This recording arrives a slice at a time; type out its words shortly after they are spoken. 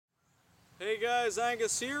Hey guys,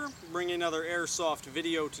 Angus here, bringing another Airsoft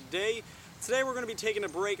video today. Today we're going to be taking a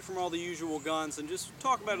break from all the usual guns and just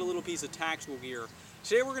talk about a little piece of tactical gear.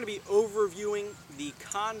 Today we're going to be overviewing the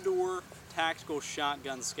Condor Tactical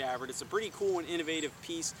Shotgun Scabbard. It's a pretty cool and innovative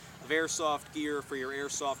piece of Airsoft gear for your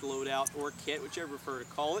Airsoft loadout or kit, whichever you prefer to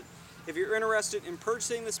call it. If you're interested in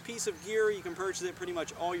purchasing this piece of gear, you can purchase it at pretty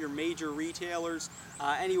much all your major retailers,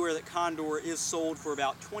 anywhere that Condor is sold for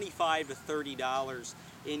about $25 to $30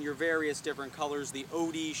 in your various different colors. The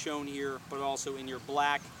OD shown here, but also in your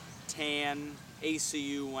black, tan,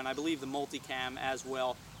 ACU, and I believe the multicam as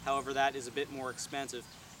well. However, that is a bit more expensive.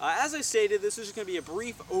 As I stated, this is just going to be a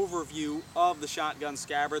brief overview of the Shotgun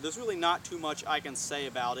Scabbard. There's really not too much I can say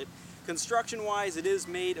about it. Construction-wise, it is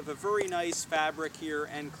made of a very nice fabric here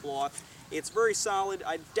and cloth. It's very solid.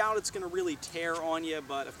 I doubt it's going to really tear on you,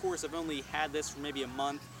 but of course I've only had this for maybe a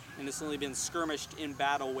month, and it's only been skirmished in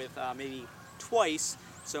battle with maybe twice,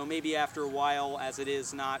 so maybe after a while, as it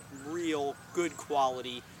is not real good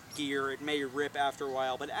quality gear, it may rip after a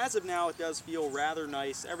while, but as of now it does feel rather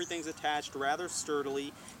nice. Everything's attached rather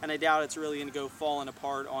sturdily, and I doubt it's really going to go falling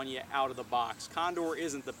apart on you out of the box. Condor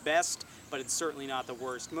isn't the best, but it's certainly not the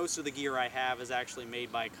worst. Most of the gear I have is actually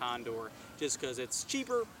made by Condor, just because it's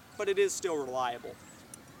cheaper, but it is still reliable.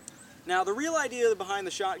 Now, the real idea behind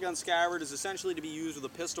the Shotgun Scabbard is essentially to be used with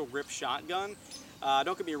a pistol grip shotgun.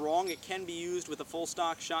 Don't get me wrong, it can be used with a full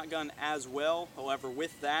stock shotgun as well. However,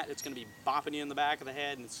 with that, it's going to be bopping you in the back of the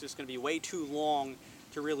head, and it's just going to be way too long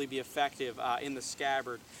to really be effective in the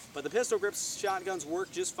Scabbard. But the pistol grip shotguns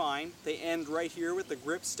work just fine. They end right here with the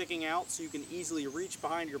grip sticking out, so you can easily reach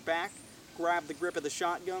behind your back, grab the grip of the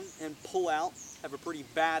shotgun, and pull out. Have a pretty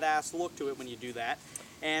badass look to it when you do that.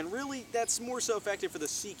 And really, that's more so effective for the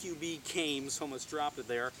CQB games, almost dropped it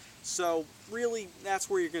there. So really,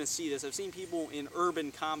 that's where you're going to see this. I've seen people in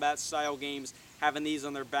urban combat style games having these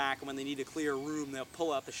on their back, and when they need to clear a room, they'll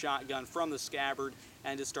pull out the shotgun from the Scabbard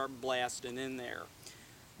and just start blasting in there.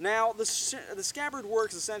 Now, the Scabbard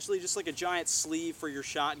works essentially just like a giant sleeve for your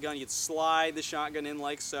shotgun. You'd slide the shotgun in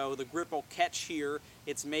like so. The grip will catch here.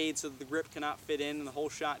 It's made so that the grip cannot fit in and the whole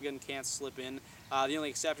shotgun can't slip in. The only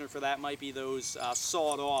exception for that might be those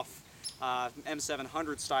sawed-off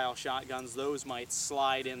M700 style shotguns. Those might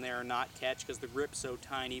slide in there and not catch because the grip's so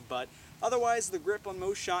tiny. But otherwise, the grip on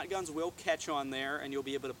most shotguns will catch on there, and you'll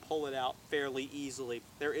be able to pull it out fairly easily.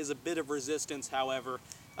 There is a bit of resistance, however,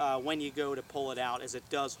 when you go to pull it out, as it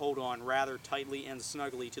does hold on rather tightly and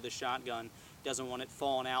snugly to the shotgun. Doesn't want it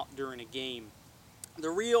falling out during a game. The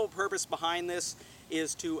real purpose behind this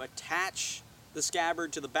is to attach the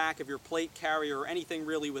Scabbard to the back of your plate carrier or anything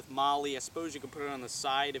really with MOLLE. I suppose you could put it on the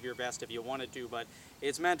side of your vest if you wanted to, but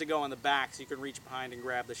it's meant to go on the back so you can reach behind and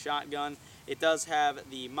grab the shotgun. It does have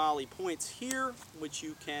the MOLLE points here, which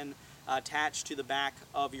you can attach to the back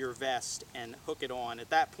of your vest and hook it on. At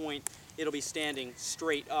that point, it'll be standing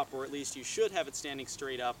straight up, or at least you should have it standing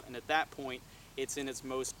straight up, and at that point, it's in its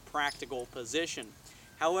most practical position.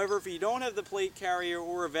 However, if you don't have the plate carrier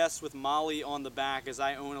or a vest with MOLLE on the back, as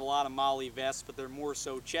I own a lot of MOLLE vests, but they're more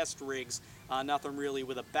so chest rigs, nothing really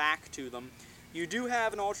with a back to them, you do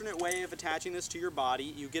have an alternate way of attaching this to your body.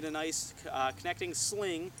 You get a nice connecting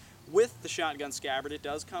sling with the Shotgun Scabbard. It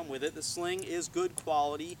does come with it. The sling is good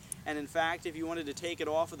quality, and in fact, if you wanted to take it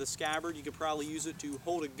off of the Scabbard, you could probably use it to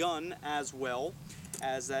hold a gun as well,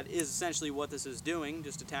 as that is essentially what this is doing,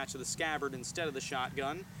 just attached to the Scabbard instead of the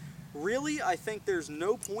shotgun. Really, I think there's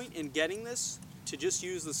no point in getting this to just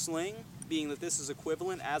use the sling, being that this is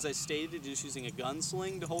equivalent, as I stated, to just using a gun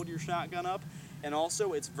sling to hold your shotgun up. And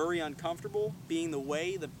also, it's very uncomfortable, being the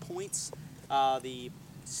way the points, the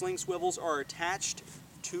sling swivels are attached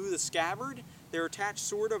to the Scabbard. They're attached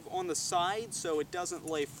sort of on the side, so it doesn't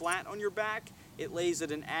lay flat on your back. It lays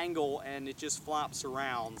at an angle and it just flops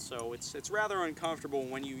around, so it's rather uncomfortable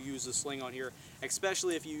when you use the sling on here,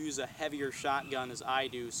 especially if you use a heavier shotgun as I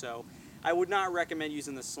do. So I would not recommend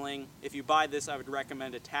using the sling. If you buy this, I would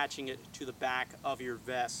recommend attaching it to the back of your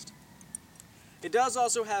vest. It does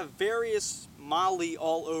also have various MOLLE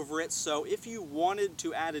all over it, so if you wanted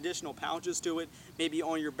to add additional pouches to it, maybe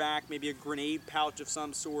on your back, maybe a grenade pouch of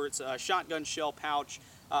some sort, a shotgun shell pouch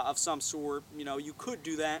of some sort, you know, you could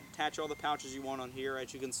do that, attach all the pouches you want on here.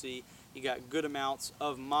 As you can see, you got good amounts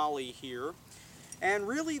of MOLLE here. And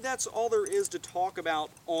really, that's all there is to talk about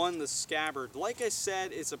on the Scabbard. Like I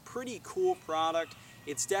said, it's a pretty cool product.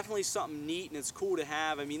 It's definitely something neat and it's cool to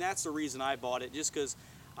have. I mean, that's the reason I bought it, just because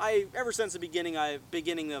ever since the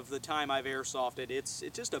beginning of the time I've airsofted, it's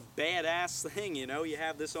just a badass thing, you know. You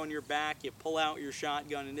have this on your back, you pull out your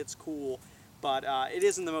shotgun, and it's cool. But it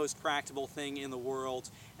isn't the most practical thing in the world.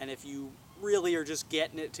 And if you really are just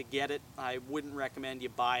getting it to get it, I wouldn't recommend you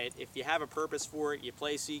buy it. If you have a purpose for it, you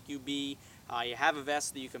play CQB, you have a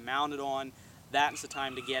vest that you can mount it on, that's the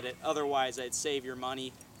time to get it. Otherwise, I'd save your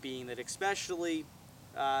money, being that especially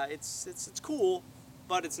it's cool,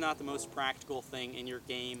 but it's not the most practical thing in your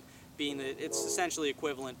game, being that it's essentially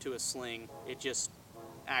equivalent to a sling. It just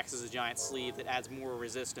acts as a giant sleeve that adds more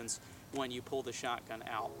resistance when you pull the shotgun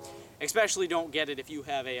out. Especially don't get it if you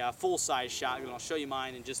have a full-size shotgun. I'll show you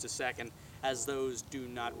mine in just a second, as those do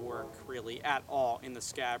not work really at all in the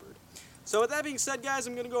Scabbard. So with that being said, guys,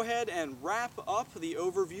 I'm going to go ahead and wrap up the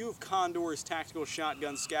overview of Condor's Tactical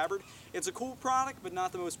Shotgun Scabbard. It's a cool product, but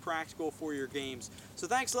not the most practical for your games. So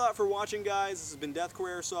thanks a lot for watching, guys. This has been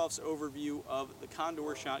Deathcore Airsoft's overview of the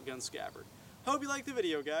Condor Shotgun Scabbard. Hope you liked the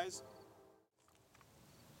video, guys.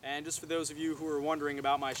 And just for those of you who are wondering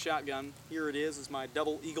about my shotgun, here it is. It's my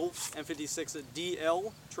Double Eagle M56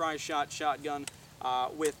 DL tri-shot shotgun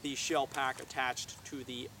with the shell pack attached to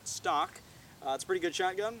the stock. It's a pretty good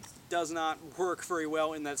shotgun. Does not work very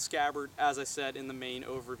well in that Scabbard, as I said in the main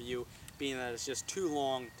overview, being that it's just too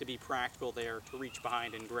long to be practical there to reach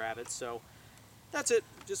behind and grab it. So that's it,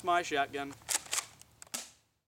 just my shotgun.